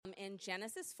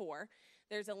Genesis 4,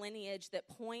 there's a lineage that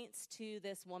points to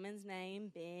this woman's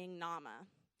name being Naamah.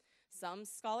 Some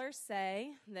scholars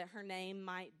say that her name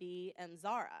might be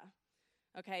Zara.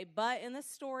 Okay, but in the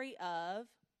story of,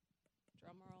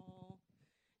 drumroll,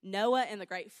 Noah and the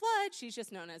Great Flood, she's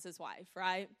just known as his wife,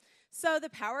 right? So the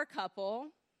power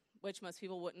couple, which most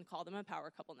people wouldn't call them a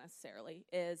power couple necessarily,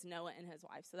 is Noah and his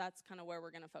wife. So that's kind of where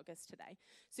we're going to focus today.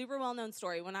 Super well-known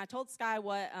story. When I told Sky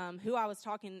who I was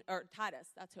talking, or Titus,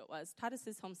 that's who it was. Titus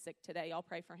is homesick today. Y'all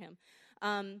pray for him.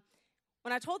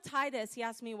 When I told Titus, he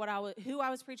asked me who I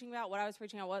was preaching about,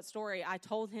 what story. I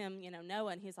told him,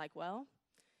 Noah, and he's like, well,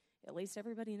 at least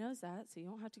everybody knows that, so you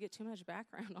don't have to get too much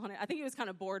background on it. I think he was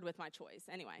kind of bored with my choice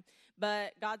anyway.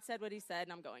 But God said what he said,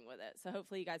 and I'm going with it. So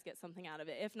hopefully you guys get something out of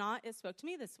it. If not, it spoke to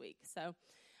me this week. So,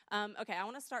 okay, I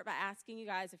want to start by asking you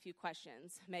guys a few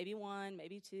questions. Maybe one,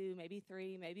 maybe two, maybe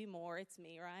three, maybe more. It's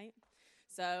me, right?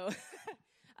 So,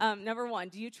 number one,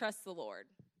 do you trust the Lord?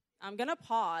 I'm going to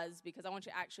pause because I want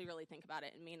you to actually really think about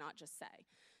it and me not just say.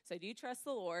 So, do you trust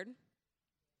the Lord?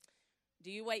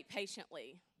 Do you wait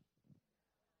patiently?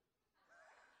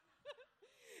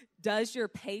 Does your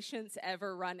patience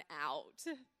ever run out?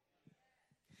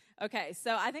 Okay,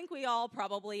 so I think we all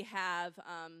probably have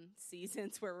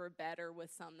seasons where we're better with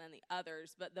some than the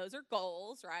others, but those are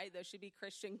goals, right? Those should be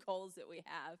Christian goals that we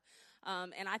have.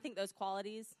 And I think those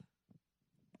qualities,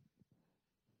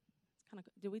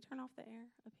 did we turn off the air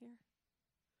up here?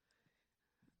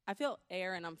 I feel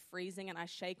air and I'm freezing and I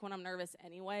shake when I'm nervous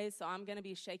anyway, so I'm going to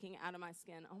be shaking out of my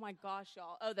skin. Oh my gosh,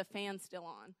 y'all. Oh, the fan's still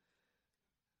on.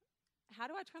 How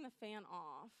do I turn the fan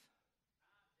off?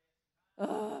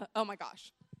 Oh my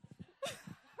gosh.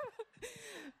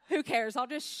 Who cares? I'll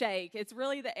just shake. It's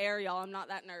really the air, y'all. I'm not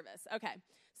that nervous. Okay.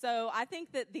 So I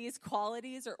think that these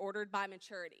qualities are ordered by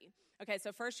maturity. Okay,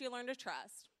 so first you learn to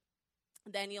trust.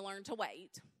 Then you learn to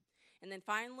wait. And then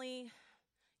finally,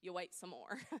 you wait some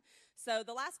more. So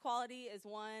the last quality is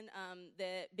one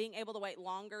that being able to wait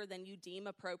longer than you deem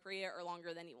appropriate or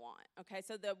longer than you want. Okay,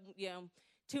 so the,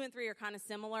 2 and 3 are kind of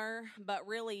similar, but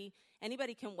really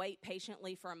anybody can wait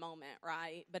patiently for a moment,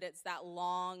 right? But it's that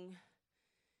long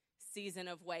season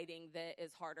of waiting that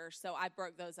is harder. So I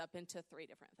broke those up into 3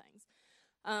 different things.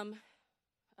 I'm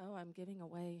giving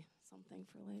away something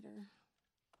for later.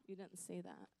 You didn't see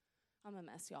that. I'm a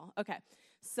mess, y'all. Okay,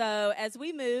 so as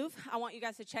we move, I want you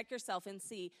guys to check yourself and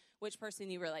see which person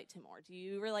you relate to more. Do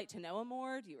you relate to Noah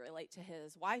more? Do you relate to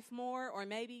his wife more? Or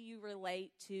maybe you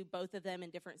relate to both of them in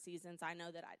different seasons. I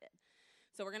know that I did.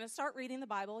 So we're going to start reading the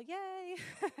Bible. Yay!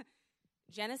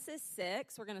 Genesis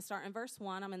 6, we're going to start in verse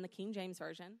 1. I'm in the King James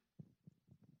Version.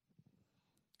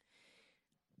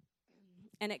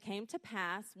 And it came to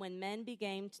pass when men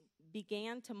began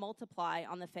to multiply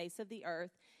on the face of the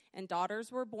earth, and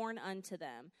daughters were born unto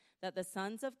them, that the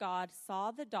sons of God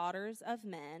saw the daughters of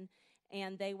men,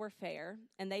 and they were fair,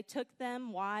 and they took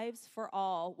them wives for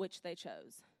all which they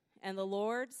chose. And the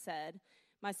Lord said,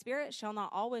 My spirit shall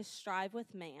not always strive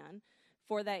with man,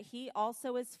 for that he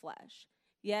also is flesh,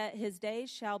 yet his days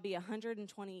shall be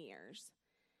 120 years.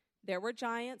 There were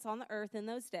giants on the earth in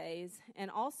those days, and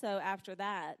also after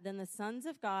that, then the sons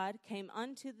of God came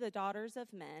unto the daughters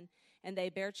of men, and they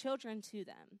bare children to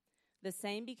them. The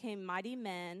same became mighty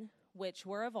men, which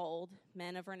were of old,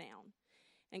 men of renown.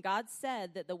 And God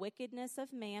said that the wickedness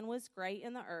of man was great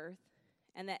in the earth,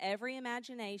 and that every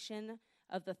imagination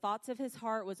of the thoughts of his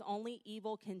heart was only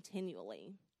evil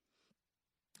continually.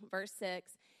 Verse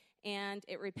 6, and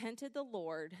it repented the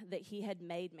Lord that he had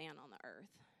made man on the earth,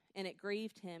 and it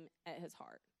grieved him at his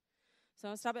heart. So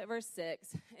I'll stop at verse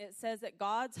 6. It says that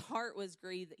God's heart was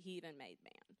grieved that he even made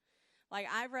man. Like,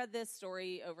 I've read this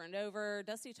story over and over.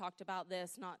 Dusty talked about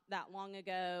this not that long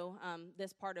ago,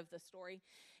 this part of the story.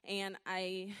 And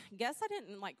I guess I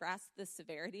didn't, grasp the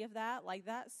severity of that. Like,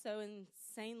 that's so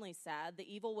insanely sad. The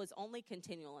evil was only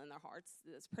continual in their hearts.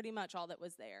 That's pretty much all that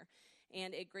was there.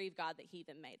 And it grieved God that he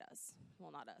even made us.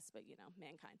 Well, not us, but,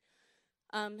 mankind.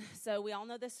 So we all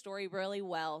know this story really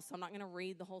well, so I'm not going to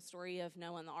read the whole story of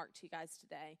Noah and the ark to you guys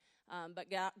today. But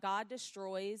God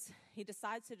he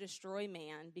decides to destroy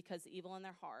man because of evil in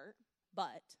their heart,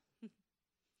 but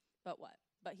what?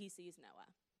 But he sees Noah.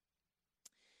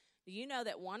 Do you know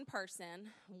that one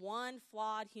person, one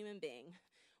flawed human being,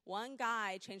 one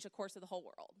guy changed the course of the whole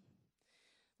world?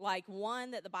 Like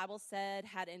one that the Bible said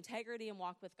had integrity and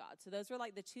walked with God. So those were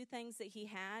the 2 things that he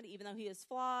had, even though he was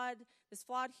flawed, this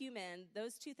flawed human,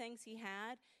 those 2 things he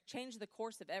had changed the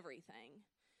course of everything.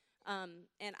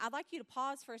 And I'd like you to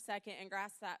pause for a second and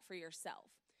grasp that for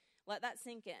yourself. Let that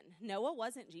sink in. Noah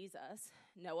wasn't Jesus.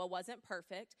 Noah wasn't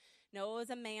perfect. Noah was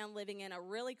a man living in a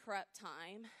really corrupt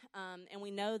time. And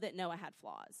we know that Noah had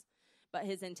flaws. but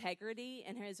his integrity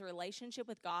and his relationship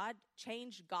with God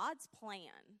changed God's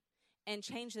plan and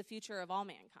changed the future of all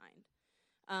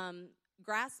mankind.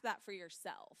 Grasp that for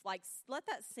yourself. Like, let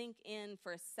that sink in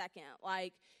for a second.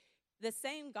 Like, the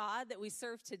same God that we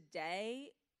serve today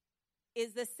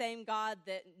is the same God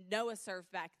that Noah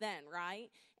served back then, right?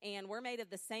 And we're made of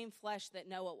the same flesh that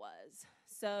Noah was.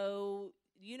 So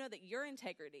you know that your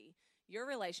integrity, your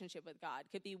relationship with God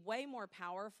could be way more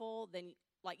powerful than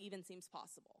like even seems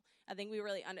possible. I think we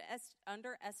really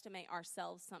underestimate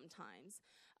ourselves sometimes.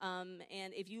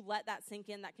 And if you let that sink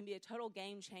in, that can be a total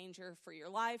game changer for your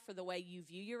life, for the way you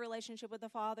view your relationship with the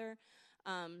Father.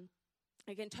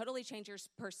 It can totally change your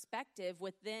perspective,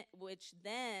 which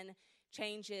then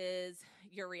changes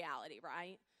your reality,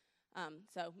 right?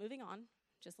 So moving on,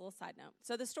 just a little side note.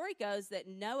 So the story goes that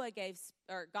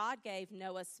God gave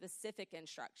Noah specific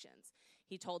instructions.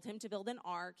 He told him to build an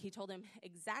ark. He told him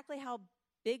exactly how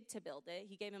big to build it.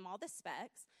 He gave him all the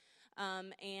specs.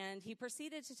 And he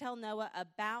proceeded to tell Noah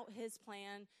about his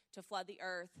plan to flood the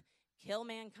earth, kill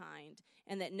mankind,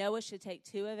 and that Noah should take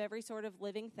 2 of every sort of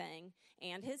living thing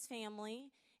and his family,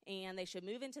 and they should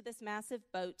move into this massive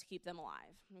boat to keep them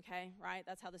alive. Okay, right?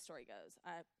 That's how the story goes.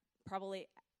 I probably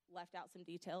left out some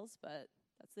details, but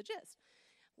that's the gist.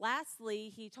 Lastly,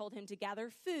 he told him to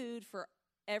gather food for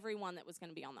everyone that was going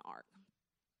to be on the ark.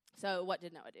 So what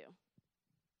did Noah do?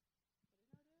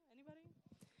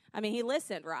 I mean, he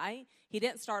listened, right? He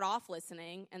didn't start off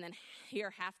listening and then hear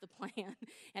half the plan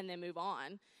and then move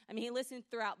on. I mean, he listened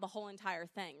throughout the whole entire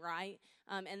thing, right?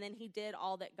 And then he did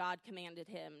all that God commanded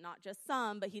him, not just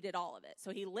some, but he did all of it.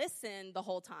 So he listened the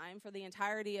whole time for the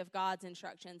entirety of God's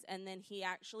instructions, and then he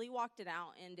actually walked it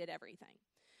out and did everything.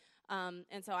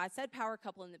 And so I said power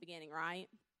couple in the beginning, right?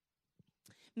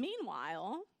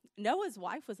 Meanwhile, Noah's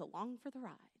wife was along for the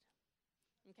ride.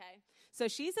 Okay, so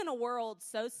she's in a world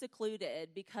so secluded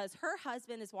because her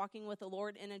husband is walking with the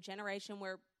Lord in a generation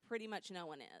where pretty much no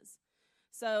one is.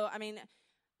 So, I mean,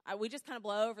 we just kind of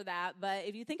blow over that, but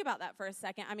if you think about that for a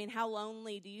second, I mean, how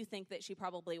lonely do you think that she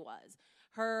probably was?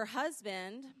 Her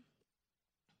husband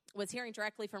was hearing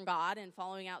directly from God and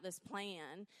following out this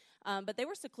plan, but they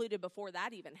were secluded before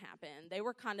that even happened. They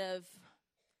were kind of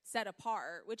set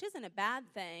apart, which isn't a bad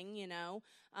thing, you know,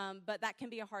 but that can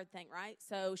be a hard thing, right?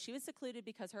 So she was secluded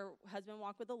because her husband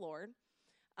walked with the Lord.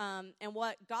 And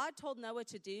what God told Noah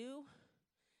to do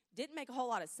didn't make a whole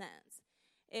lot of sense.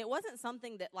 It wasn't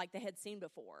something that, like, they had seen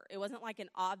before. It wasn't like an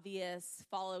obvious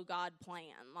follow God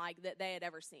plan, like, that they had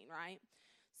ever seen, right?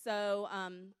 So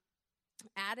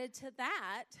added to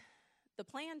that, the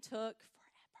plan took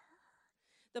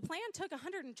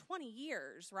 120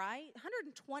 years, right?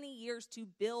 120 years to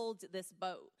build this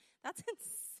boat. That's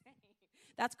insane.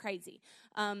 That's crazy.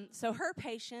 So her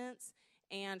patience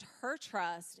and her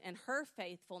trust and her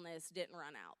faithfulness didn't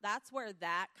run out. That's where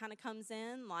that kind of comes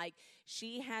in. Like,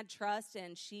 she had trust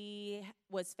and she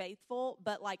was faithful,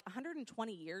 but like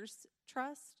 120 years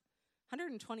trust,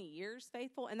 120 years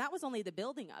faithful, and that was only the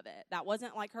building of it. That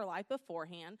wasn't like her life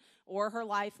beforehand or her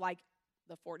life like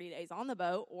the 40 days on the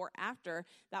boat or after.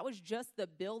 That was just the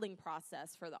building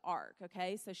process for the ark,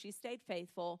 okay? So she stayed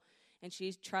faithful and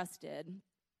she trusted.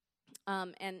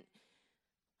 And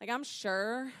like, I'm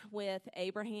sure with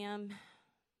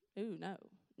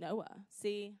Noah.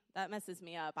 See, that messes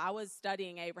me up. I was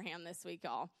studying Abraham this week,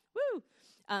 y'all. Woo!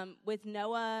 With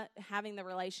Noah having the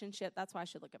relationship, that's why I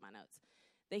should look at my notes,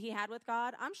 that he had with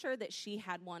God, I'm sure that she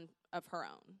had one of her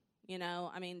own. You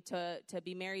know, I mean, to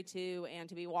be married to and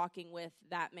to be walking with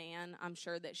that man, I'm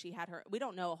sure that she had her. We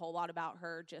don't know a whole lot about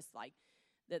her, just like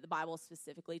that the Bible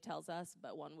specifically tells us,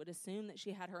 but one would assume that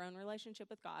she had her own relationship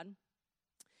with God.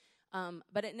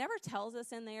 But it never tells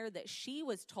us in there that she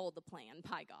was told the plan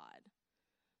by God.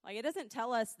 Like, it doesn't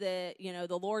tell us that, you know,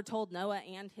 the Lord told Noah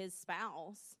and his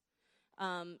spouse.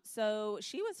 So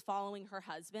she was following her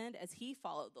husband as he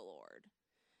followed the Lord.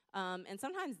 And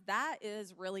sometimes that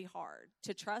is really hard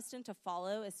to trust and to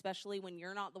follow, especially when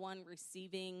you're not the one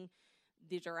receiving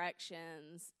the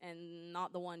directions and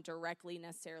not the one directly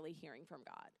necessarily hearing from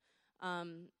God.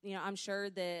 You know, I'm sure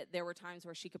that there were times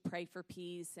where she could pray for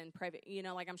peace and pray, you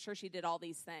know, like, I'm sure she did all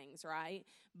these things, right?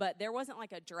 But there wasn't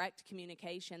like a direct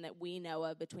communication that we know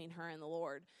of between her and the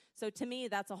Lord. So to me,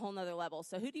 that's a whole nother level.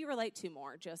 So who do you relate to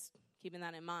more? Just keeping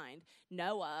that in mind.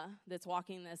 Noah, that's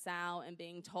walking this out and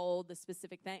being told the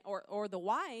specific thing, or the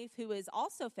wife who is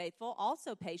also faithful,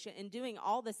 also patient, and doing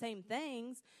all the same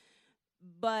things,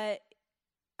 but,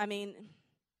 I mean,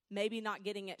 maybe not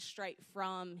getting it straight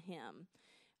from him.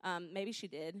 Maybe she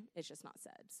did. It's just not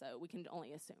said, so we can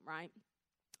only assume, right?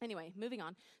 Anyway, moving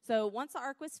on. So once the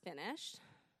ark was finished,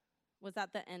 was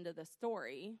at the end of the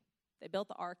story. They built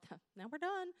the ark. Now we're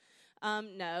done.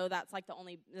 No, that's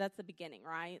that's the beginning,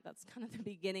 right? That's kind of the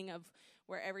beginning of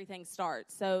where everything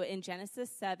starts. So in Genesis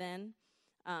 7,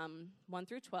 1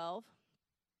 through 12,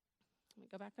 let me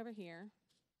go back over here.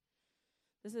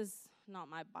 This is not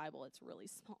my Bible. It's really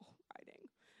small writing.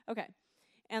 Okay.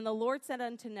 And the Lord said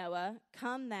unto Noah,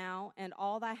 come thou and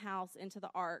all thy house into the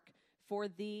ark, for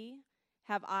thee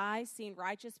have I seen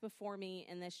righteous before me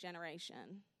in this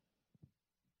generation.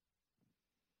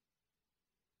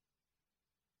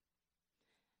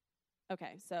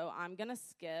 Okay, so I'm going to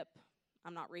skip.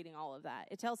 I'm not reading all of that.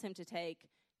 It tells him to take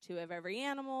 2 of every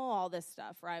animal, all this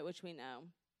stuff, right, which we know.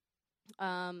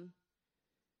 I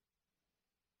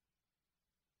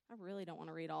really don't want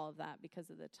to read all of that because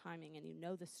of the timing, and you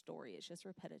know the story. It's just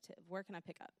repetitive. Where can I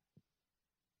pick up?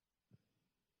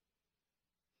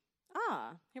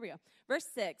 Here we go. Verse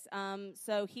 6.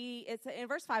 It's in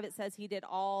verse 5 it says he did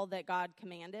all that God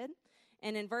commanded.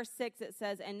 And in verse 6 it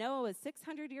says, and Noah was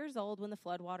 600 years old when the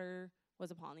floodwater was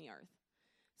upon the earth.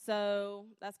 So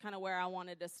that's kind of where I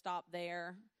wanted to stop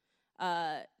there.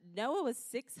 Noah was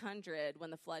 600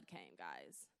 when the flood came,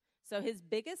 guys. So his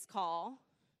biggest call,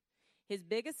 his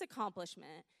biggest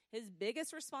accomplishment, his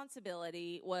biggest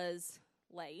responsibility was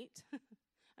late.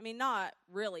 I mean, not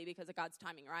really because of God's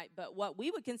timing, right? But what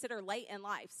we would consider late in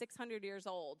life, 600 years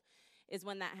old, is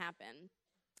when that happened.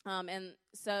 And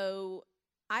so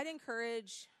I'd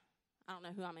encourage, I don't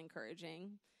know who I'm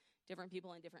encouraging, different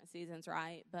people in different seasons,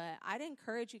 right? But I'd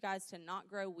encourage you guys to not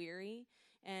grow weary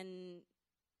and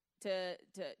to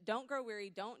don't grow weary,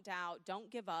 don't doubt,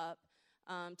 don't give up,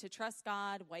 to trust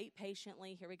God, wait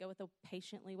patiently. Here we go with the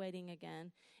patiently waiting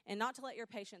again. And not to let your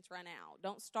patience run out.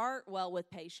 Don't start well with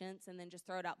patience and then just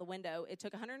throw it out the window. It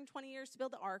took 120 years to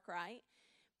build the ark, right?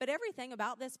 But everything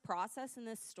about this process and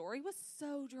this story was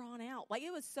so drawn out. Like,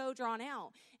 it was so drawn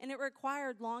out. And it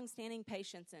required long-standing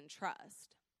patience and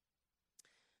trust.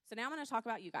 So now I'm going to talk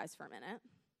about you guys for a minute.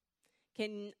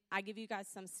 Can I give you guys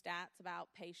some stats about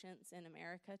patience in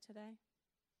America today?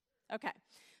 Okay.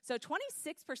 So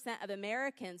 26% of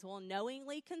Americans will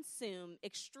knowingly consume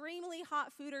extremely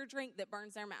hot food or drink that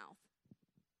burns their mouth.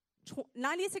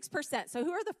 96%. So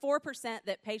who are the 4%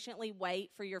 that patiently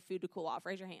wait for your food to cool off?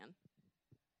 Raise your hand.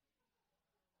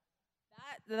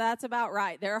 That's about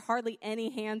right. There are hardly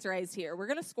any hands raised here. We're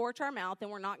going to scorch our mouth,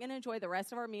 and we're not going to enjoy the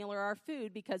rest of our meal or our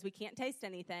food because we can't taste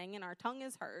anything, and our tongue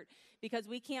is hurt because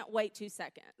we can't wait 2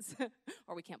 seconds,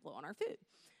 or we can't blow on our food.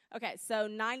 Okay, so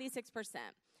 96%.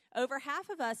 Over half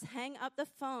of us hang up the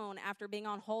phone after being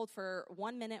on hold for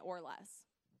 1 minute or less.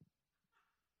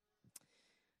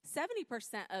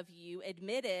 70% of you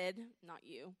admitted, not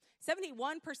you,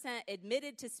 71%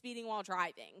 admitted to speeding while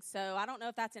driving. So I don't know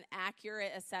if that's an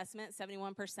accurate assessment,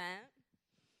 71%,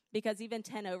 because even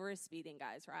 10 over is speeding,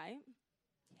 guys, right?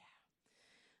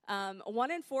 Yeah.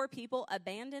 1 in 4 people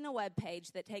abandon a web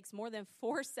page that takes more than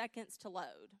 4 seconds to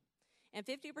load. And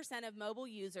 50% of mobile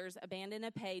users abandon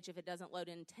a page if it doesn't load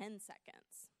in 10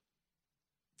 seconds.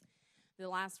 The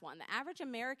last one, the average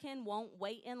American won't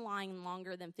wait in line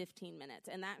longer than 15 minutes,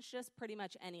 and that's just pretty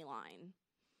much any line.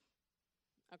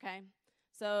 Okay?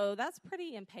 So that's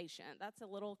pretty impatient. That's a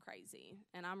little crazy,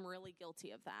 and I'm really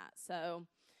guilty of that. So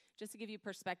just to give you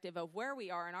perspective of where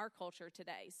we are in our culture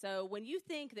today. So when you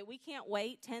think that we can't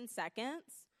wait 10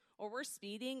 seconds or we're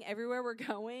speeding everywhere we're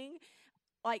going,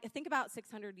 like, think about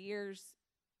 600 years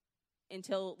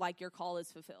until, like, your call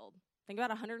is fulfilled. Think about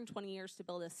 120 years to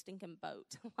build a stinking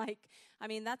boat.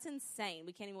 That's insane.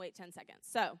 We can't even wait 10 seconds.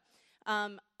 So,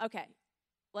 okay,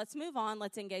 let's move on.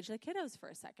 Let's engage the kiddos for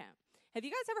a second. Have you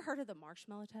guys ever heard of the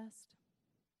marshmallow test?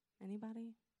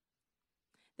 Anybody?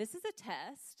 This is a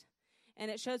test, and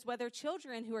it shows whether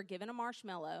children who are given a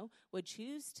marshmallow would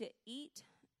choose to eat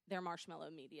their marshmallow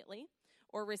immediately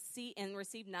or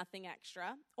receive nothing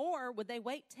extra, or would they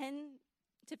wait 10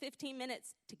 to 15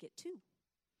 minutes to get 2?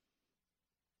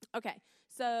 Okay,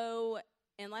 so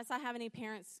unless I have any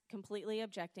parents completely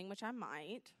objecting, which I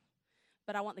might,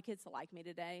 but I want the kids to like me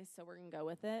today, so we're going to go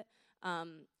with it.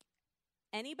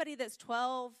 Anybody that's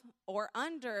 12 or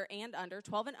under,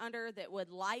 12 and under, that would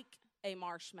like a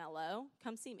marshmallow,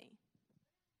 come see me.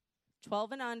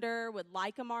 12 and under would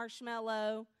like a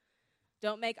marshmallow.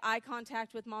 Don't make eye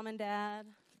contact with mom and dad.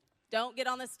 Don't get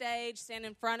on the stage, stand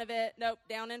in front of it. Nope,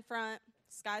 down in front.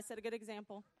 Sky set a good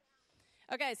example.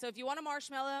 Okay, so if you want a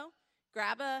marshmallow,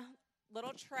 grab a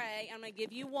little tray. I'm going to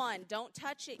give you one. Don't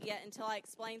touch it yet until I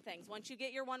explain things. Once you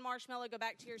get your one marshmallow, go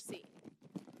back to your seat.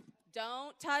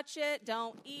 Don't touch it.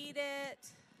 Don't eat it.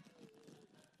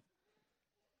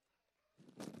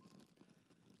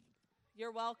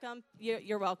 You're welcome.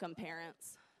 You're welcome,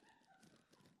 parents.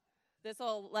 This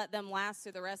will let them last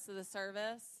through the rest of the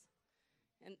service.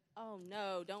 And oh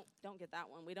no, don't get that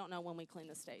one. We don't know when we clean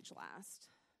the stage last.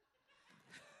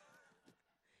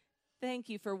 Thank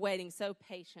you for waiting so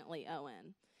patiently,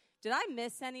 Owen. Did I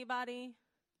miss anybody?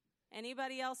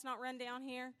 Anybody else not run down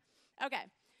here? Okay,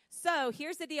 so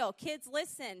here's the deal. Kids,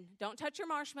 listen. Don't touch your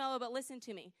marshmallow, but listen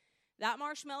to me. That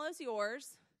marshmallow is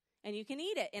yours, and you can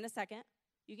eat it in a second.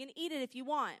 You can eat it if you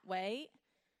want. Wait.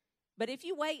 But if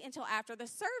you wait until after the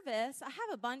service, I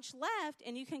have a bunch left,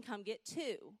 and you can come get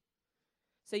 2.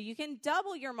 So you can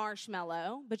double your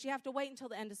marshmallow, but you have to wait until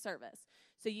the end of service.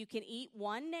 So you can eat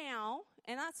 1 now,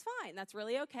 and that's fine. That's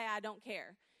really okay. I don't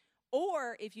care.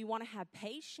 Or if you want to have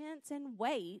patience and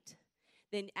wait,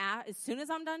 then as soon as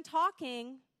I'm done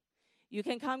talking, you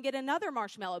can come get another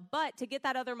marshmallow. But to get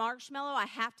that other marshmallow, I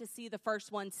have to see the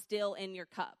first one still in your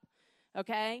cup.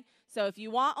 Okay? So if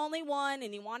you want only 1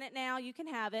 and you want it now, you can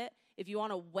have it. If you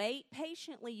want to wait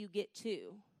patiently, you get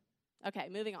 2. Okay,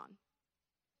 moving on.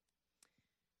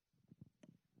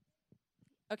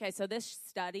 Okay, so this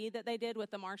study that they did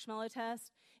with the marshmallow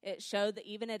test, it showed that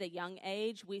even at a young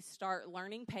age, we start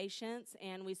learning patience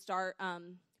and we start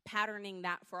patterning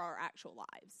that for our actual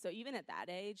lives. So even at that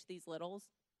age, these littles,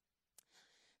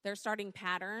 they're starting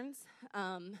patterns.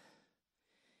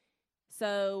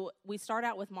 So we start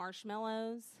out with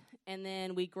marshmallows, and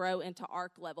then we grow into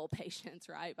ARC level patience,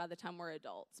 right, by the time we're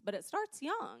adults. But it starts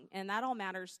young, and that all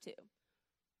matters too.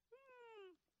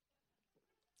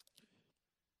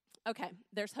 Okay,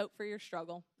 there's hope for your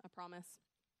struggle, I promise.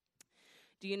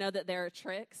 Do you know that there are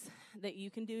tricks that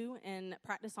you can do and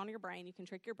practice on your brain? You can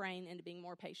trick your brain into being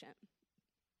more patient.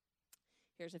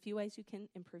 Here's a few ways you can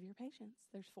improve your patience.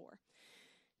 There's 4.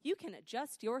 You can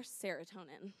adjust your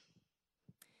serotonin.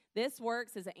 This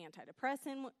works as an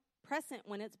antidepressant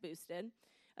when it's boosted.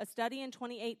 A study in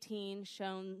 2018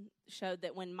 showed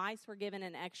that when mice were given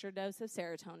an extra dose of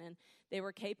serotonin, they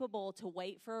were capable to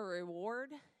wait for a reward,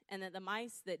 and that the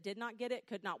mice that did not get it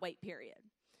could not wait, period.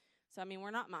 So, I mean,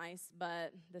 we're not mice,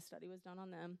 but this study was done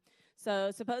on them.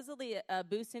 So, supposedly, a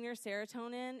boost in your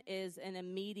serotonin is an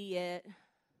immediate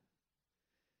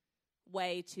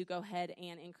way to go ahead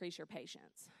and increase your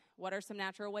patience. What are some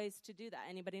natural ways to do that?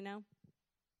 Anybody know?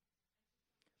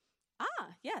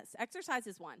 Yes, exercise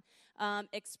is one.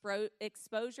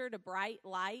 Exposure to bright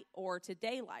light or to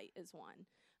daylight is one.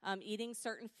 Eating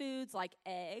certain foods like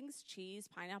eggs, cheese,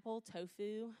 pineapple,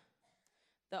 tofu,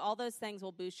 all those things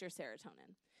will boost your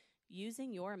serotonin.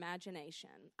 Using your imagination.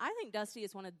 I think Dusty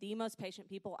is one of the most patient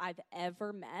people I've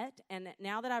ever met, and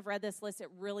now that I've read this list, it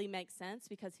really makes sense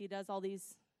because he does all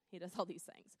these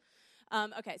things.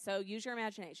 Okay, so use your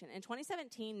imagination. In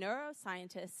 2017,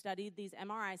 neuroscientists studied these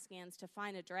MRI scans to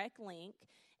find a direct link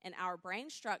in our brain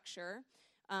structure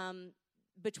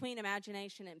between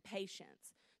imagination and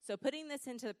patience. So putting this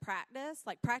into practice,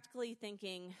 like practically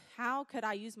thinking, how could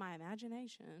I use my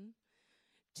imagination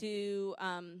to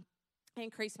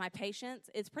increase my patience?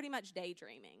 It's pretty much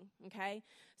daydreaming, okay?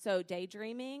 So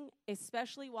daydreaming,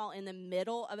 especially while in the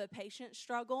middle of a patient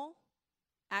struggle,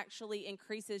 actually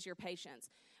increases your patience.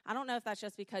 I don't know if that's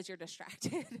just because you're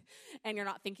distracted and you're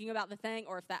not thinking about the thing,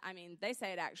 or if they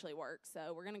say it actually works,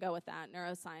 so we're going to go with that.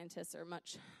 Neuroscientists are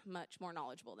much, much more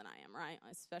knowledgeable than I am, right?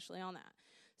 Especially on that.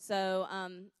 So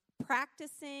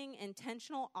practicing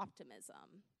intentional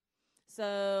optimism.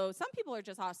 So some people are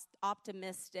just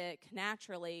optimistic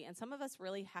naturally, and some of us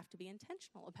really have to be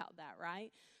intentional about that,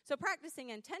 right? So practicing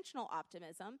intentional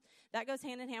optimism, that goes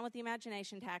hand in hand with the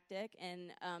imagination tactic.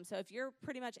 And so if you're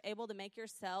pretty much able to make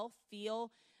yourself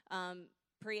feel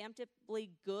preemptively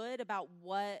good about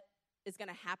what is going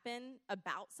to happen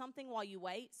about something while you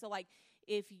wait. So like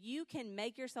if you can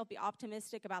make yourself be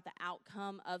optimistic about the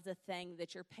outcome of the thing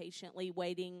that you're patiently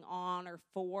waiting on or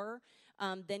for,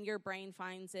 then your brain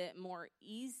finds it more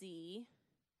easy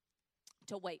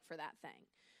to wait for that thing.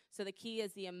 So the key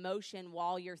is the emotion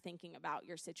while you're thinking about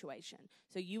your situation.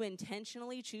 So you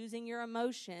intentionally choosing your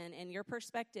emotion and your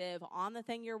perspective on the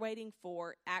thing you're waiting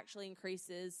for actually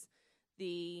increases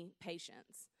the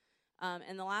patience.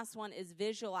 And the last one is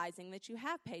visualizing that you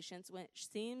have patience, which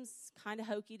seems kind of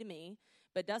hokey to me,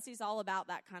 but Dusty's all about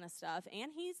that kind of stuff,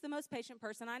 and he's the most patient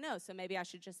person I know, so maybe I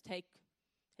should just take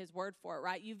his word for it,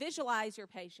 right? You visualize your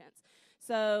patience.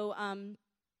 So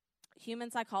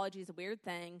human psychology is a weird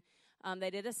thing.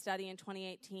 They did a study in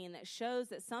 2018 that shows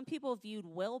that some people viewed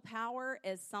willpower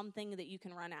as something that you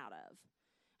can run out of.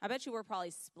 I bet you we're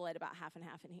probably split about half and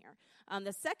half in here.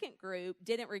 The second group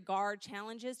didn't regard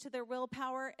challenges to their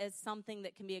willpower as something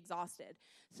that can be exhausted.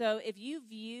 So if you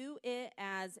view it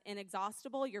as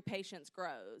inexhaustible, your patience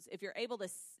grows. If you're able to,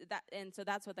 and so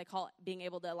that's what they call it, being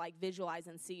able to like visualize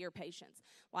and see your patience.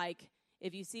 Like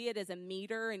If you see it as a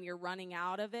meter and you're running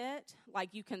out of it,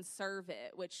 like you conserve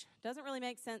it, which doesn't really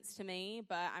make sense to me,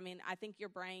 but I mean, I think your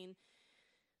brain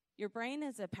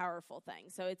is a powerful thing.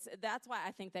 So that's why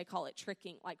I think they call it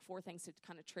tricking, like 4 things to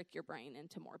kind of trick your brain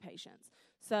into more patience.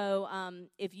 So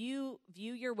if you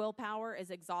view your willpower as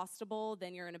exhaustible,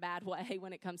 then you're in a bad way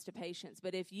when it comes to patience.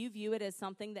 But if you view it as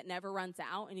something that never runs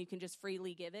out and you can just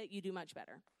freely give it, you do much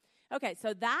better. Okay,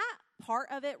 so that part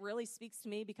of it really speaks to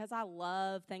me because I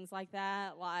love things like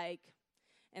that.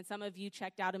 And some of you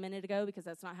checked out a minute ago because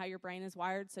that's not how your brain is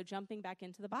wired. So jumping back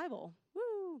into the Bible.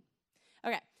 Woo!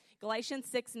 Okay,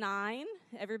 Galatians 6:9.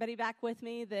 Everybody back with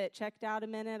me that checked out a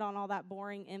minute on all that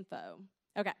boring info?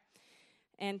 Okay.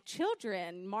 And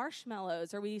children,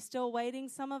 marshmallows. Are we still waiting?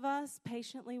 Some of us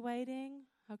patiently waiting.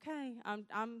 Okay,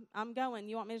 I'm going.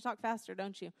 You want me to talk faster,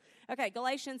 don't you? Okay,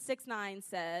 Galatians 6:9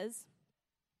 says,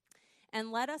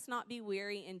 "And let us not be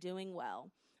weary in doing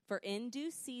well, for in due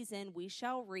season we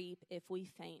shall reap if we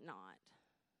faint not."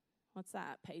 What's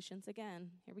that? Patience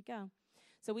again. Here we go.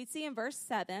 So we see in verse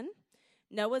 7,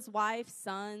 Noah's wife,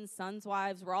 sons'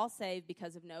 wives were all saved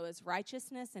because of Noah's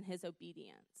righteousness and his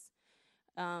obedience.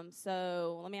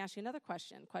 So let me ask you another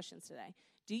question. Questions today.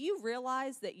 Do you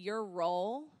realize that your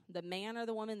role, the man or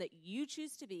the woman that you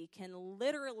choose to be, can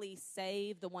literally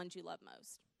save the ones you love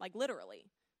most? Like literally.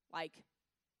 Like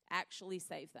actually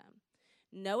save them.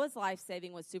 Noah's life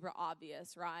saving was super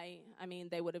obvious, right? I mean,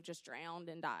 they would have just drowned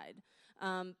and died.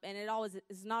 And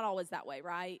it's not always that way,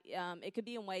 right? It could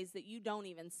be in ways that you don't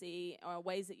even see or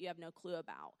ways that you have no clue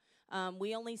about.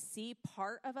 We only see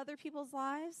part of other people's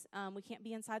lives. We can't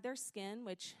be inside their skin,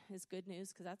 which is good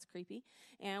news because that's creepy.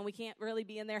 And we can't really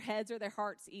be in their heads or their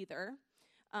hearts either.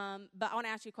 But I want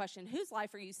to ask you a question. Whose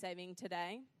life are you saving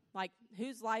today? Like,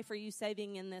 whose life are you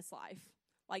saving in this life?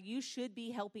 Like, you should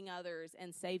be helping others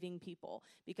and saving people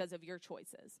because of your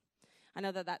choices. I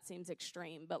know that seems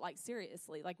extreme, but, like,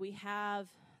 seriously, like, we have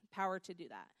power to do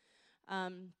that.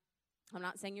 I'm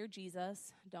not saying you're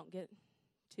Jesus. Don't get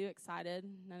too excited.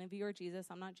 None of you are Jesus.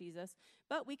 I'm not Jesus.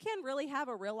 But we can really have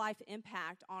a real-life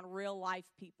impact on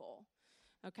real-life people,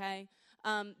 okay?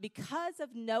 Because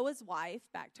of Noah's wife,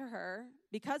 back to her,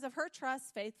 because of her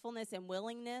trust, faithfulness, and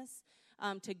willingness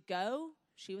to go,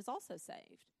 she was also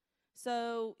saved.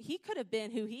 So he could have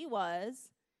been who he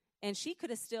was, and she could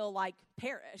have still, like,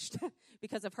 perished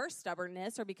because of her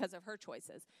stubbornness or because of her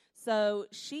choices. So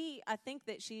I think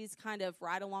that she's kind of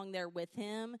right along there with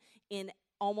him in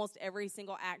almost every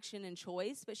single action and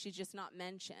choice, but she's just not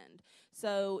mentioned.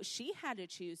 So she had to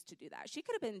choose to do that. She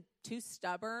could have been too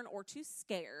stubborn or too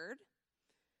scared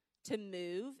to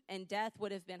move, and death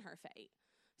would have been her fate.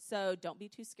 So don't be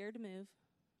too scared to move.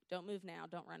 Don't move now.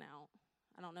 Don't run out.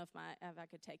 I don't know if I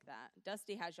could take that.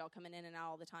 Dusty has y'all coming in and out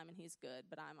all the time, and he's good,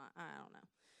 but I don't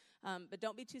know. But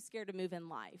don't be too scared to move in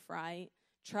life, right?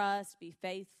 Trust, be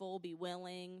faithful, be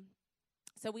willing.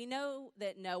 So we know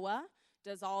that Noah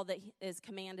does all that is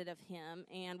commanded of him,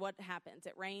 and what happens?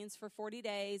 It rains for 40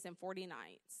 days and 40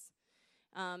 nights.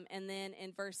 And then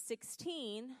in verse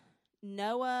 16,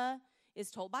 Noah is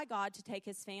told by God to take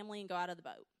his family and go out of the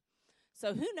boat.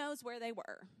 So who knows where they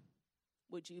were?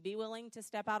 Would you be willing to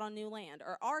step out on new land?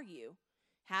 Or are you?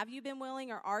 Have you been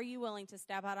willing, or are you willing to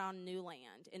step out on new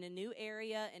land, in a new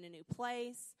area, in a new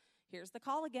place? Here's the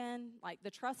call again, like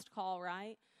the trust call,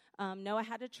 right? Noah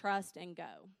had to trust and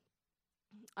go.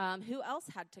 Who else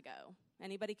had to go?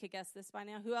 Anybody could guess this by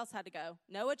now? Who else had to go?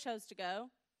 Noah chose to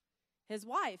go. His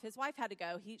wife had to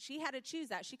go. She had to choose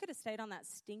that. She could have stayed on that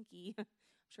stinky, I'm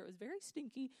sure it was very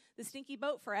stinky, the stinky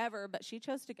boat forever, but she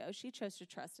chose to go. She chose to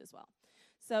trust as well.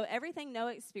 So everything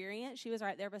Noah experienced, she was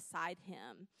right there beside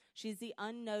him. She's the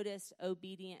unnoticed,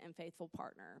 obedient, and faithful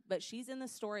partner. But she's in the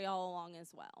story all along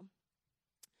as well.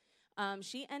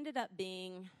 She ended up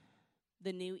being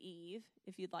the new Eve,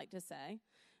 if you'd like to say.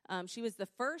 She was the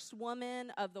first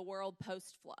woman of the world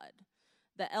post-flood.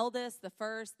 The eldest, the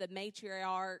first, the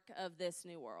matriarch of this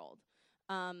new world.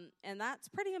 And that's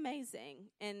pretty amazing.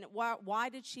 And why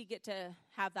did she get to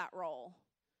have that role?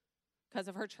 Because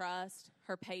of her trust,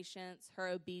 her patience, her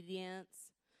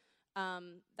obedience.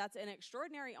 That's an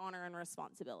extraordinary honor and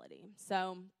responsibility.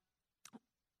 So,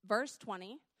 verse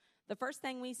 20, the first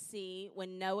thing we see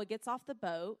when Noah gets off the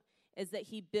boat is that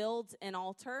he builds an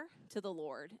altar to the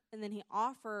Lord, and then he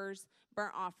offers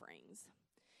burnt offerings.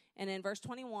 And in verse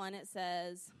 21, it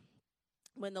says,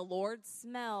 when the Lord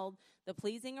smelled the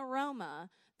pleasing aroma,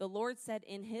 the Lord said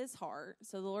in his heart,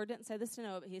 so the Lord didn't say this to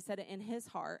Noah, but he said it in his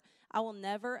heart, I will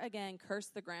never again curse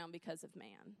the ground because of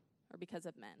man, or because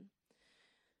of men.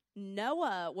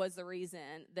 Noah was the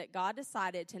reason that God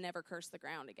decided to never curse the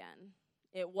ground again.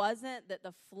 It wasn't that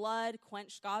the flood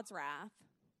quenched God's wrath.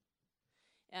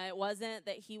 It wasn't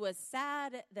that he was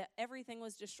sad that everything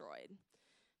was destroyed.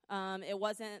 It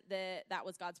wasn't that that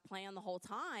was God's plan the whole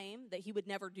time, that he would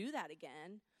never do that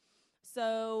again.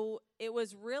 So it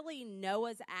was really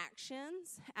Noah's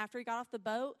actions after he got off the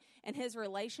boat and his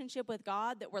relationship with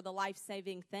God that were the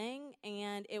life-saving thing,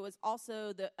 and it was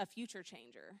also a future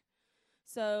changer.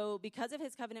 So because of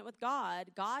his covenant with God,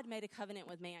 God made a covenant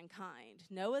with mankind.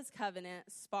 Noah's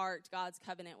covenant sparked God's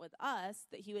covenant with us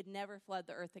that he would never flood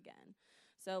the earth again.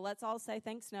 So let's all say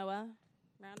thanks, Noah.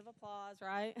 Round of applause,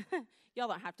 right? Y'all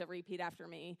don't have to repeat after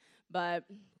me, but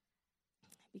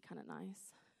it'd be kind of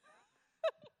nice.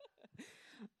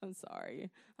 I'm sorry.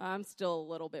 I'm still a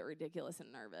little bit ridiculous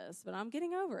and nervous, but I'm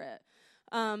getting over it.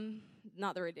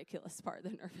 Not the ridiculous part, the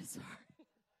nervous part.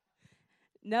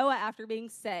 Noah, after being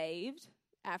saved,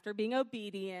 after being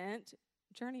obedient,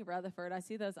 Journey Rutherford, I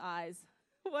see those eyes.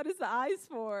 What is the eyes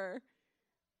for?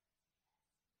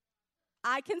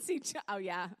 I can see, oh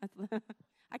yeah,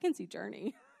 I can see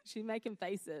Journey. She's making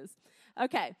faces.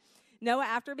 Okay. Noah,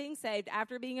 after being saved,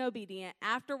 after being obedient,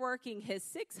 after working his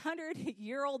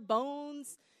 600-year-old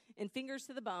bones and fingers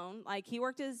to the bone, like he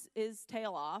worked his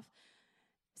tail off,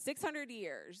 600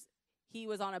 years. He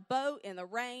was on a boat in the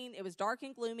rain. It was dark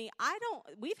and gloomy.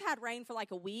 We've had rain for like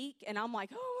a week, and I'm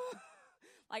like, oh,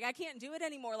 like I can't do it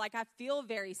anymore. Like I feel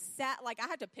very sad. Like I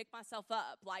had to pick myself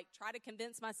up, like try to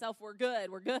convince myself we're good.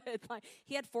 Like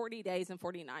he had 40 days and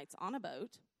 40 nights on a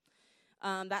boat.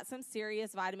 That's some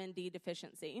serious vitamin D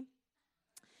deficiency.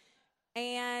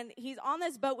 And he's on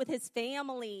this boat with his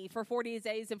family for 40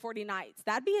 days and 40 nights.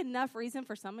 That'd be enough reason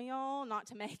for some of y'all not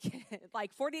to make it.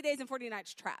 Like 40 days and 40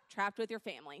 nights trapped with your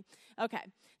family. Okay,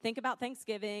 think about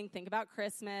Thanksgiving, think about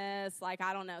Christmas. Like,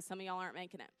 I don't know, some of y'all aren't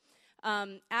making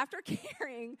it. After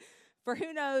caring for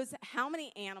who knows how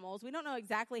many animals, we don't know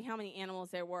exactly how many animals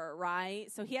there were,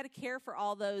 right? So he had to care for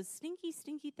all those stinky,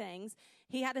 stinky things.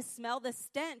 He had to smell the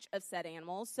stench of said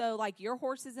animals. So like your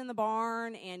horses in the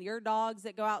barn and your dogs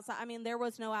that go outside. I mean, there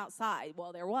was no outside.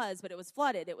 Well, there was, but it was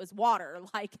flooded. It was water.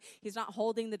 Like he's not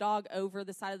holding the dog over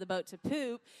the side of the boat to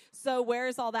poop. So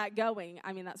where's all that going?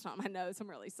 I mean, that's not my nose. I'm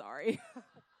really sorry.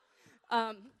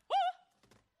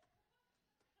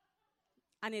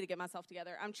 I need to get myself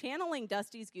together. I'm channeling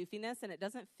Dusty's goofiness, and it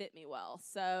doesn't fit me well.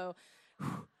 So,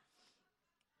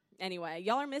 anyway,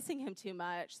 y'all are missing him too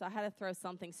much, so I had to throw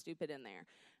something stupid in there.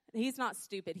 He's not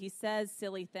stupid. He says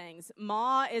silly things.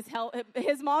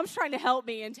 His mom's trying to help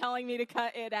me and telling me to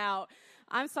cut it out.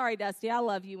 I'm sorry, Dusty. I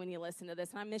love you when you listen to this,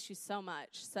 and I miss you so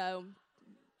much. So,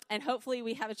 and hopefully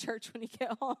we have a church when you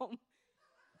get home.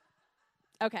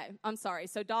 Okay, I'm sorry.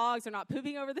 So dogs are not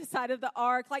pooping over the side of the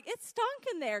ark. Like, it stunk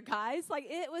in there, guys. Like,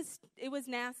 it was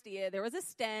nasty. There was a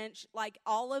stench. Like,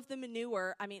 all of the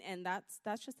manure. I mean, and that's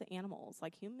just the animals.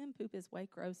 Like, human poop is way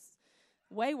gross,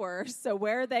 way worse. So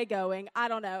where are they going? I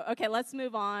don't know. Okay, let's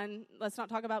move on. Let's not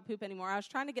talk about poop anymore. I was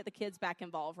trying to get the kids back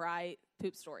involved, right?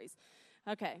 Poop stories.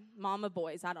 Okay, mama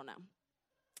boys. I don't know.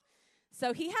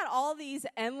 So he had all these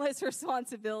endless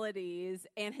responsibilities,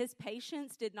 and his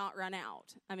patience did not run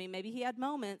out. I mean, maybe he had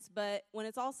moments, but when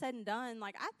it's all said and done,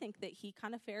 like, I think that he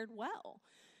kind of fared well.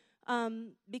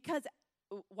 Because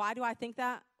why do I think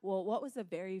that? Well, what was the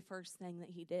very first thing that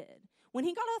he did? When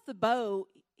he got off the boat,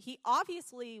 he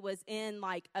obviously was in,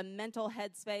 like, a mental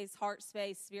headspace, heart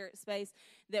space, spirit space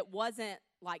that wasn't,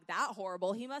 like, that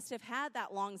horrible. He must have had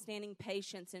that long-standing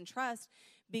patience and trust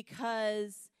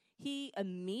because he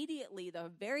immediately,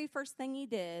 the very first thing he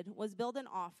did was build an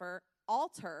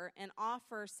altar and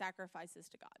offer sacrifices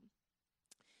to God.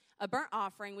 A burnt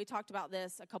offering, we talked about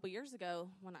this a couple years ago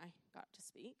when I got to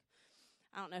speak.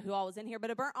 I don't know who all was in here,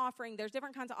 but a burnt offering, there's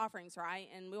different kinds of offerings, right?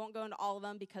 And we won't go into all of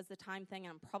them because the time thing,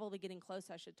 and I'm probably getting close,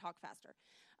 so I should talk faster.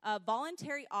 A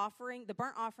voluntary offering, the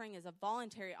burnt offering is a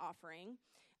voluntary offering.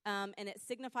 And it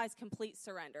signifies complete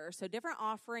surrender. So different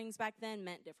offerings back then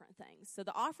meant different things. So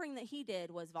the offering that he did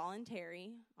was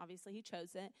voluntary. Obviously, he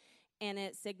chose it. And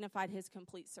it signified his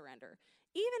complete surrender.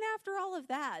 Even after all of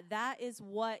that, that is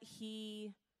what he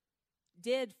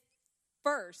did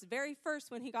first, very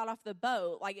first when he got off the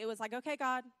boat. Like, it was like, okay,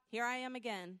 God, here I am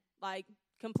again. Like,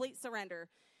 complete surrender.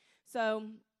 So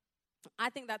I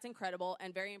think that's incredible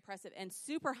and very impressive and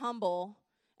super humble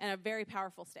and a very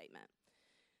powerful statement.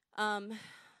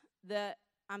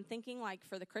 I'm thinking, like,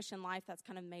 for the Christian life, that's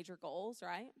kind of major goals,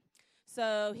 right?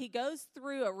 So he goes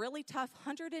through a really tough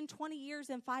 120 years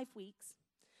and 5 weeks,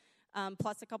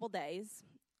 plus a couple days,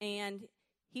 and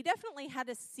he definitely had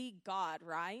to see God,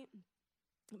 right?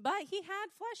 But he had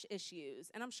flesh issues,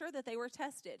 and I'm sure that they were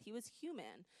tested. He was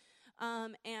human.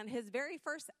 And his very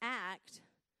first act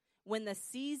when the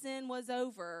season was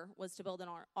over was to build an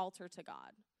altar to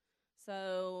God.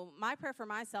 So my prayer for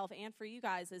myself and for you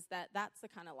guys is that that's the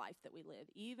kind of life that we live.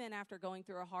 Even after going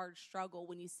through a hard struggle,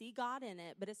 when you see God in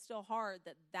it, but it's still hard,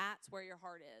 that's where your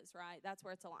heart is, right? That's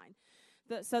where it's aligned.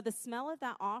 So the smell of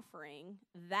that offering,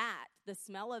 the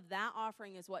smell of that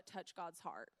offering is what touched God's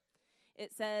heart.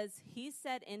 It says he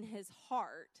said in his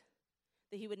heart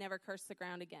that he would never curse the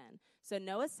ground again. So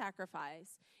Noah's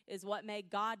sacrifice is what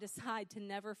made God decide to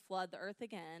never flood the earth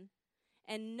again.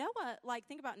 And Noah,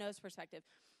 think about Noah's perspective.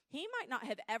 He might not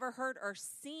have ever heard or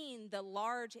seen the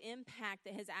large impact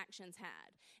that his actions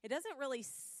had. It doesn't really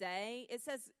say, it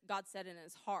says God said in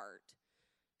his heart.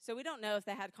 So we don't know if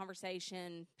they had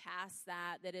conversation past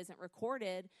that isn't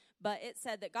recorded, but it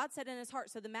said that God said in his heart.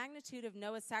 So the magnitude of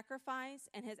Noah's sacrifice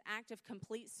and his act of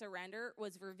complete surrender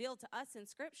was revealed to us in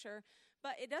Scripture,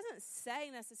 but it doesn't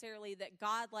say necessarily that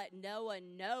God let Noah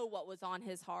know what was on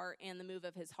his heart and the move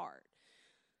of his heart.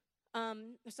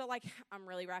 I'm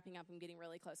really wrapping up. I'm getting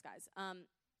really close, guys.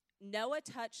 Noah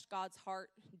touched God's heart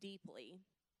deeply.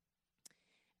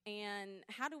 And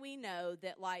how do we know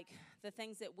that, the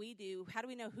things that we do, how do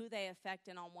we know who they affect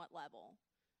and on what level?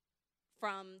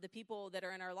 From the people that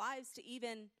are in our lives to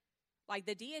even,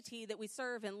 the deity that we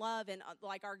serve and love and,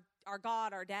 our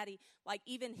God, our daddy,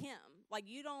 even him.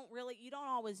 You don't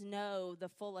always know the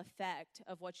full effect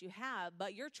of what you have,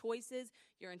 but your choices,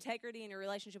 your integrity, and your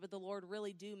relationship with the Lord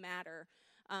really do matter.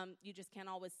 You just can't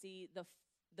always see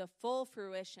the full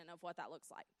fruition of what that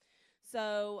looks like.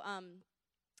 So,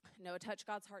 Noah touched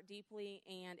God's heart deeply,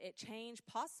 and it changed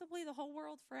possibly the whole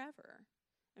world forever.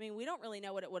 I mean, we don't really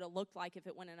know what it would have looked like if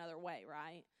it went another way,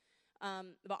 right?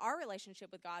 But our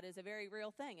relationship with God is a very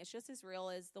real thing. It's just as real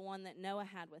as the one that Noah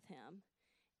had with him.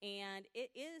 And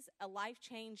it is a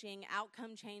life-changing,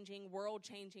 outcome-changing,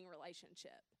 world-changing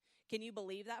relationship. Can you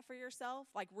believe that for yourself?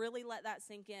 Really let that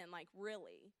sink in.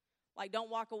 Really. Don't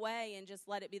walk away and just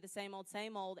let it be the same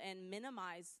old, and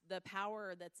minimize the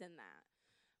power that's in that.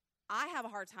 I have a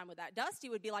hard time with that. Dusty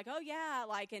would be like, oh, yeah,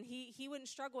 and he wouldn't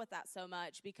struggle with that so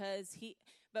much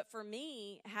but for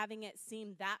me, having it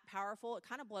seem that powerful, it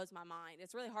kind of blows my mind.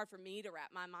 It's really hard for me to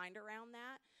wrap my mind around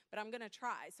that, but I'm going to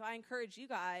try. So I encourage you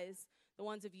guys, the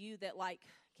ones of you that,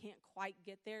 can't quite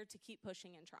get there, to keep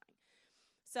pushing and trying.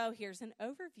 So here's an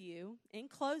overview. In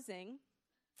closing,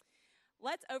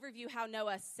 let's overview how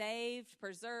Noah saved,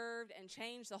 preserved, and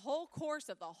changed the whole course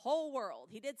of the whole world.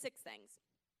 He did 6 things.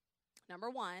 Number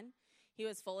 1, he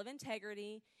was full of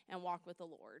integrity and walked with the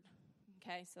Lord.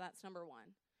 Okay, so that's number 1.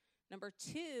 Number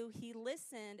 2, he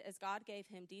listened as God gave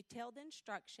him detailed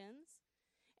instructions,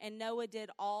 and Noah did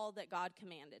all that God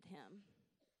commanded him.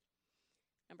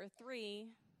 Number 3,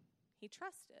 he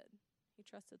trusted. He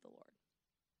trusted the Lord.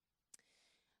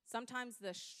 Sometimes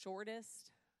the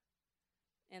shortest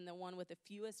and the one with the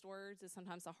fewest words is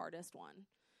sometimes the hardest one.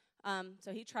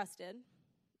 So he trusted.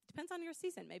 Depends on your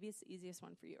season. Maybe it's the easiest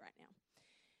one for you right now.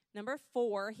 Number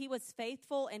 4, he was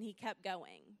faithful and he kept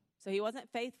going. So he wasn't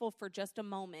faithful for just a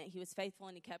moment. He was faithful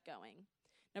and he kept going.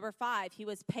 Number 5, he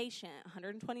was patient.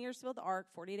 120 years to build the ark,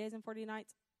 40 days and 40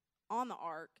 nights on the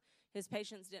ark. His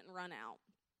patience didn't run out,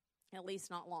 at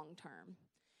least not long term.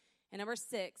 And number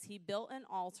 6, he built an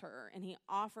altar and he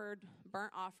offered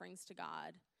burnt offerings to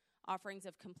God, offerings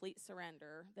of complete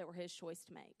surrender that were his choice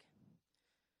to make.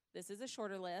 This is a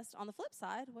shorter list. On the flip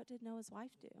side, what did Noah's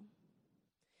wife do?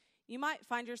 You might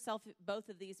find yourself in both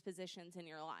of these positions in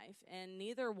your life, and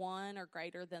neither one are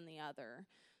greater than the other.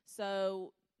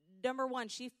 So, number 1,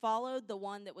 she followed the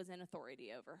one that was in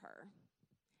authority over her.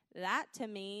 That, to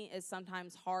me, is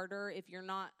sometimes harder if you're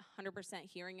not 100%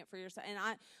 hearing it for yourself. And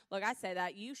I say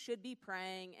that. You should be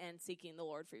praying and seeking the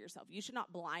Lord for yourself. You should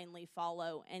not blindly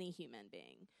follow any human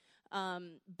being.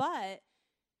 But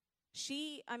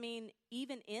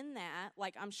even in that,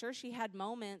 I'm sure she had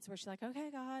moments where she's like, okay,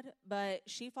 God, but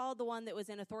she followed the one that was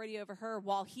in authority over her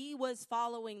while he was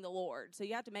following the Lord. So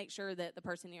you have to make sure that the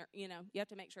person, you have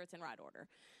to make sure it's in right order.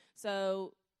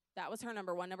 So that was her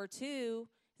number 1. Number 2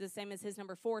 is the same as his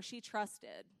number 4. She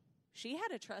trusted. She had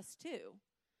to trust too.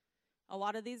 A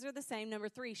lot of these are the same. Number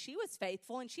 3, she was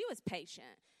faithful and she was patient.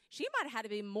 She might have had to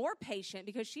be more patient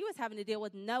because she was having to deal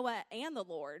with Noah and the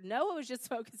Lord. Noah was just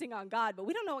focusing on God, but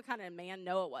we don't know what kind of man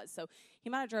Noah was. So he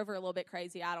might have drove her a little bit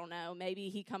crazy. I don't know. Maybe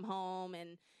he come home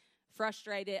and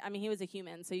frustrated. He was a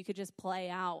human, so you could just play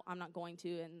out. I'm not going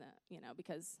to,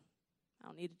 because I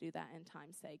don't need to do that in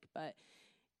time's sake. But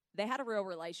they had a real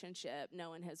relationship,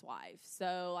 Noah and his wife.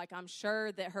 So, I'm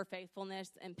sure that her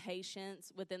faithfulness and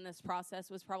patience within this process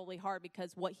was probably hard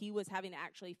because what he was having to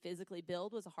actually physically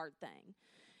build was a hard thing.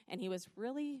 And he was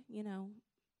really,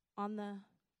 on the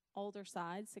older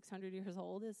side. 600 years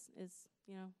old is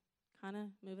kind of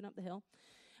moving up the hill.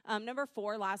 Number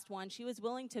 4, last one, she was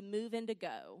willing to move and to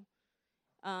go.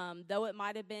 Though it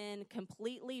might have been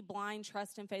completely blind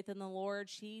trust and faith in the Lord,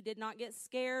 she did not get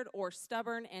scared or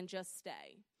stubborn and just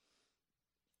stay.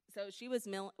 So she was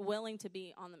willing to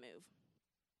be on the move.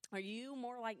 Are you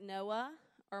more like Noah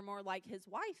or more like his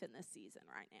wife in this season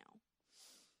right now?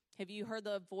 Have you heard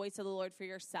the voice of the Lord for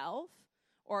yourself?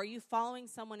 Or are you following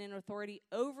someone in authority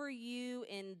over you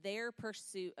in their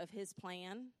pursuit of his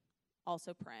plan?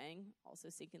 Also praying, also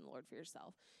seeking the Lord for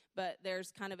yourself. But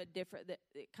there's kind of a different,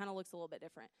 it kind of looks a little bit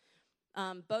different.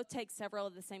 Both take several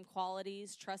of the same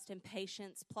qualities, trust and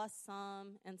patience, plus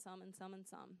some, and some, and some, and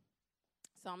some.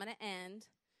 So I'm going to end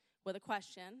with a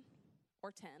question,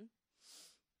 or 10.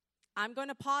 I'm going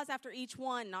to pause after each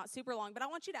one, not super long, but I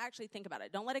want you to actually think about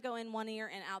it. Don't let it go in one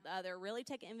ear and out the other. Really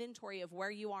take inventory of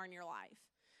where you are in your life.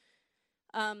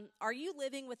 Are you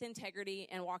living with integrity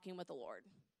and walking with the Lord?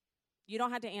 You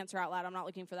don't have to answer out loud. I'm not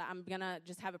looking for that. I'm going to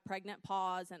just have a pregnant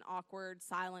pause and awkward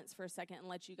silence for a second and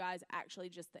let you guys actually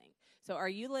just think. So are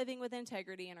you living with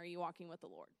integrity and are you walking with the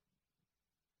Lord?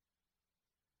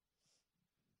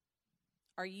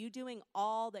 Are you doing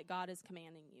all that God is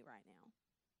commanding you right now?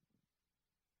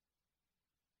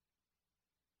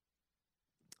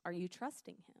 Are you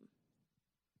trusting him?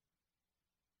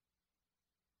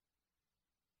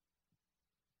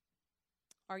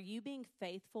 Are you being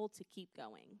faithful to keep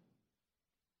going?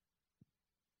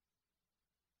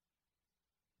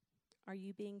 Are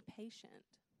you being patient?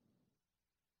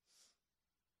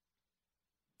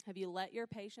 Have you let your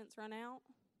patience run out?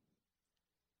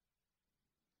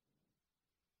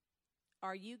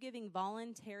 Are you giving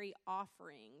voluntary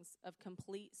offerings of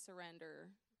complete surrender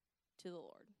to the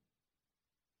Lord?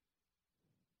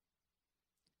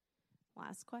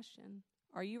 Last question.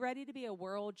 Are you ready to be a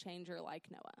world changer like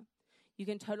Noah? You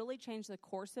can totally change the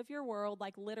course of your world,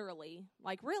 like literally,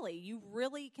 like really, you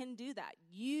really can do that.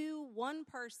 You, one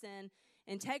person,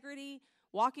 integrity,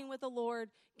 walking with the Lord,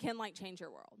 can like change your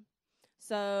world.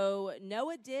 So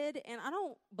Noah did, and I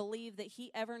don't believe that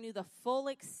he ever knew the full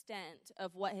extent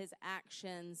of what his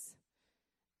actions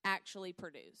actually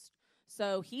produced.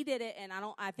 So he did it, and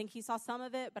I think he saw some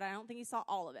of it, but I don't think he saw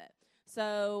all of it.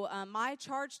 So my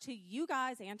charge to you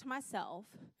guys and to myself,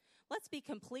 let's be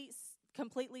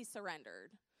completely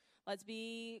surrendered. Let's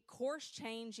be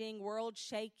course-changing,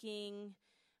 world-shaking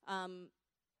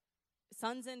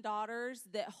sons and daughters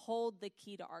that hold the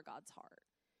key to our God's heart.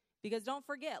 Because don't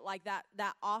forget, like that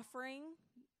offering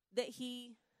that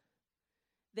he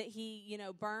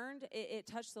burned, it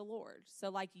touched the Lord. So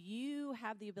like you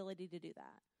have the ability to do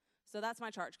that. So that's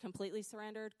my charge. Completely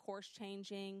surrendered,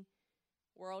 course-changing,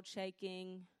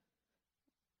 world-shaking.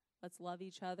 Let's love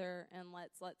each other and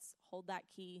let's hold that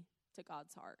key to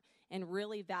God's heart and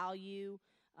really value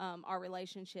our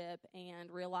relationship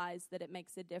and realize that it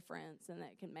makes a difference and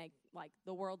that it can make like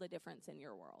the world a difference in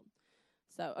your world.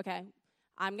 So, okay,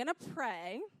 I'm going to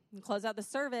pray and close out the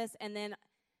service, and then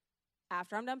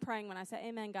after I'm done praying, when I say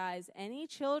amen, guys, any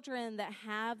children that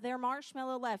have their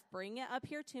marshmallow left, bring it up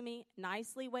here to me.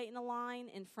 Nicely wait in a line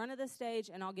in front of the stage,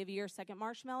 and I'll give you your second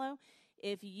marshmallow.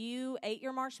 If you ate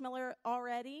your marshmallow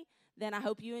already, then I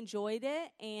hope you enjoyed it,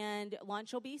 and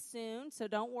lunch will be soon, so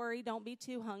don't worry. Don't be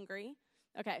too hungry.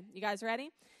 Okay, you guys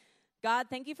ready? God,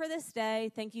 thank you for this day.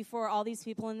 Thank you for all these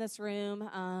people in this room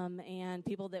and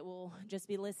people that will just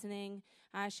be listening.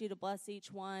 I ask you to bless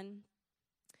each one.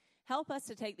 Help us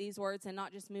to take these words and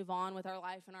not just move on with our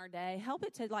life and our day. Help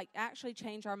it to like actually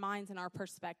change our minds and our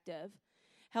perspective.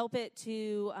 Help it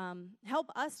to help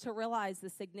us to realize the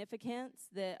significance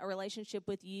that a relationship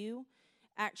with you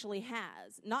actually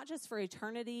has, not just for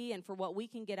eternity and for what we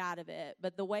can get out of it,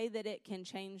 but the way that it can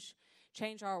change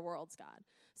our worlds, God.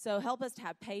 So help us to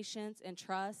have patience and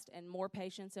trust and more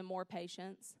patience and more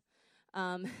patience.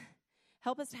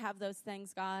 Help us to have those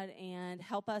things, God, and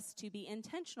help us to be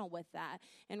intentional with that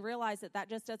and realize that that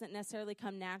just doesn't necessarily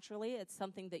come naturally. It's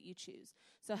something that you choose.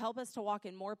 So help us to walk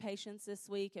in more patience this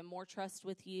week and more trust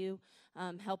with you.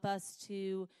 Help us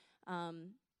to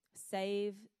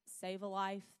save a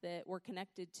life that we're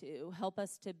connected to. Help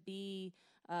us to be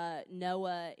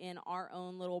Noah in our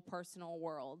own little personal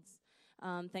worlds.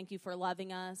 Thank you for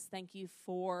loving us. Thank you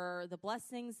for the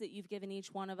blessings that you've given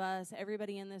each one of us.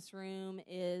 Everybody in this room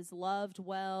is loved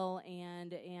well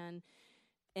and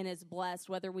is blessed,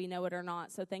 whether we know it or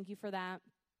not. So thank you for that.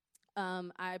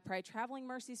 I pray traveling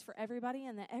mercies for everybody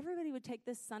and that everybody would take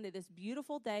this Sunday, this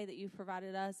beautiful day that you've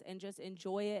provided us, and just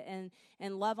enjoy it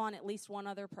and love on at least one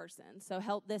other person. So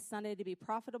help this Sunday to be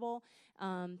profitable.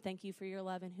 Thank you for your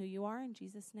love and who you are. In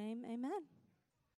Jesus' name, amen.